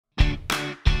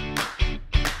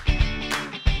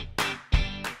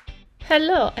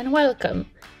Hello and welcome!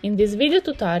 In this video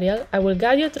tutorial, I will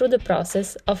guide you through the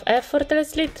process of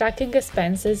effortlessly tracking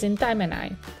expenses in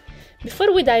Timeneye.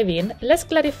 Before we dive in, let's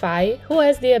clarify who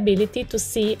has the ability to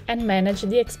see and manage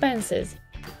the expenses.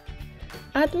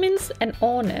 Admins and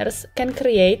owners can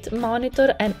create,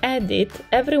 monitor and edit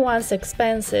everyone's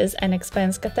expenses and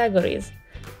expense categories.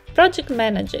 Project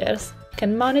managers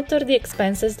can monitor the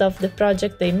expenses of the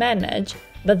project they manage,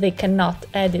 but they cannot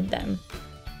edit them.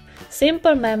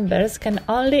 Simple members can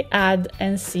only add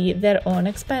and see their own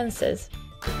expenses.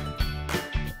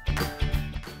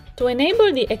 To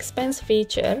enable the expense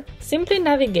feature, simply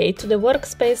navigate to the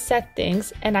workspace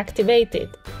settings and activate it.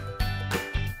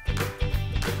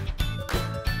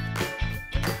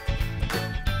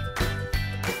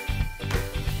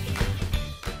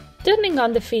 Turning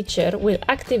on the feature will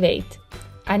activate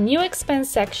a new expense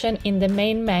section in the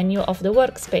main menu of the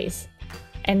workspace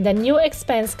and a new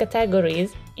expense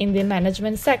categories in the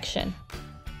management section.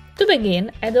 To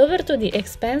begin, head over to the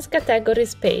expense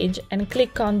categories page and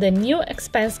click on the new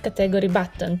expense category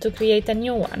button to create a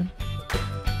new one.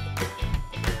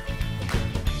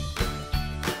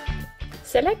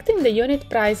 Selecting the unit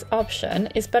price option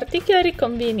is particularly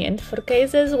convenient for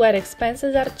cases where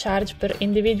expenses are charged per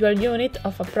individual unit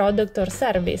of a product or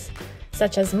service,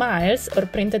 such as miles or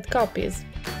printed copies.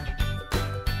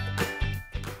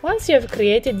 Once you have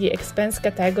created the expense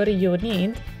category you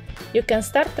need, you can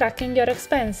start tracking your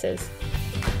expenses.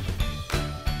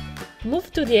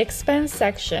 Move to the expense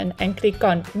section and click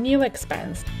on New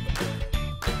Expense.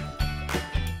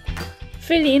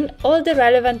 Fill in all the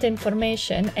relevant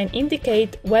information and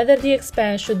indicate whether the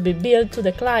expense should be billed to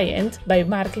the client by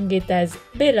marking it as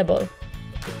billable.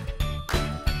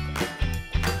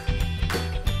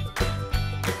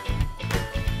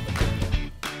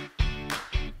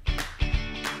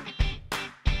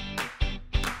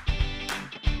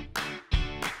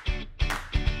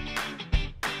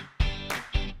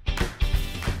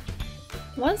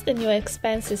 Once the new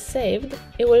expense is saved,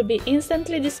 it will be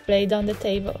instantly displayed on the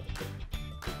table.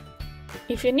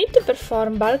 If you need to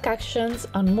perform bulk actions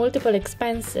on multiple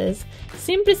expenses,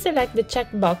 simply select the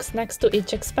checkbox next to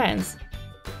each expense.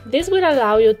 This will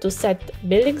allow you to set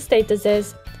billing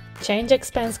statuses, change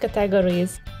expense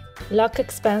categories, lock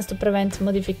expense to prevent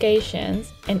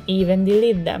modifications, and even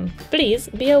delete them. Please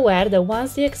be aware that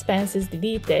once the expense is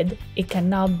deleted, it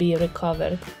cannot be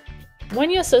recovered. When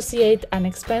you associate an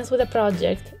expense with a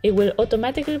project, it will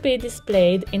automatically be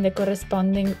displayed in the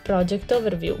corresponding project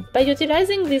overview. By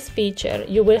utilizing this feature,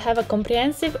 you will have a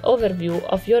comprehensive overview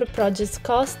of your project's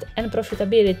cost and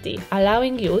profitability,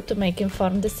 allowing you to make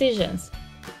informed decisions.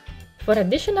 For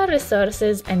additional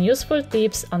resources and useful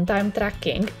tips on time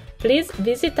tracking, please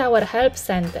visit our Help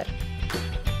Center.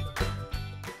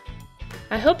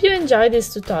 I hope you enjoyed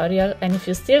this tutorial, and if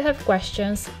you still have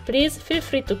questions, please feel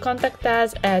free to contact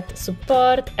us at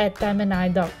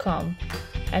support@timeneye.com.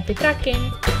 Happy tracking!